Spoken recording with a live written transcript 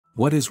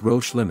What is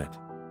Roche limit?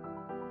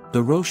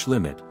 The Roche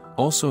limit,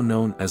 also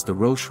known as the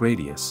Roche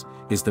radius,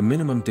 is the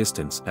minimum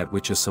distance at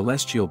which a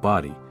celestial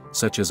body,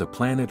 such as a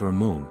planet or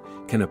moon,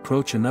 can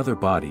approach another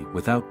body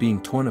without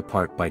being torn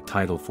apart by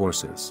tidal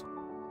forces.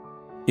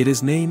 It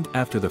is named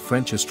after the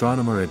French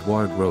astronomer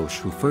Édouard Roche,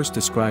 who first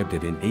described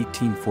it in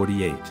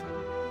 1848.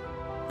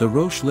 The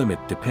Roche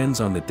limit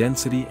depends on the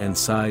density and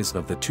size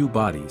of the two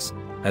bodies,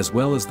 as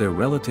well as their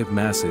relative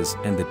masses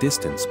and the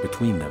distance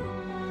between them.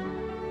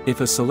 If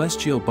a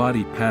celestial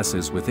body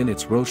passes within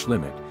its Roche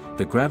limit,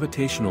 the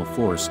gravitational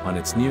force on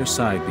its near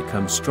side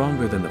becomes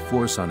stronger than the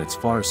force on its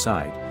far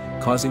side,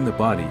 causing the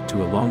body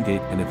to elongate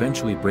and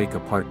eventually break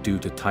apart due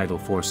to tidal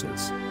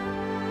forces.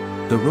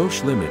 The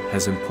Roche limit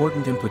has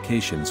important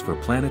implications for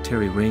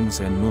planetary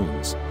rings and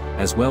moons,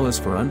 as well as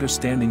for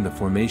understanding the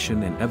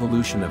formation and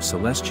evolution of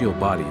celestial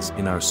bodies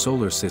in our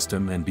solar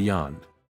system and beyond.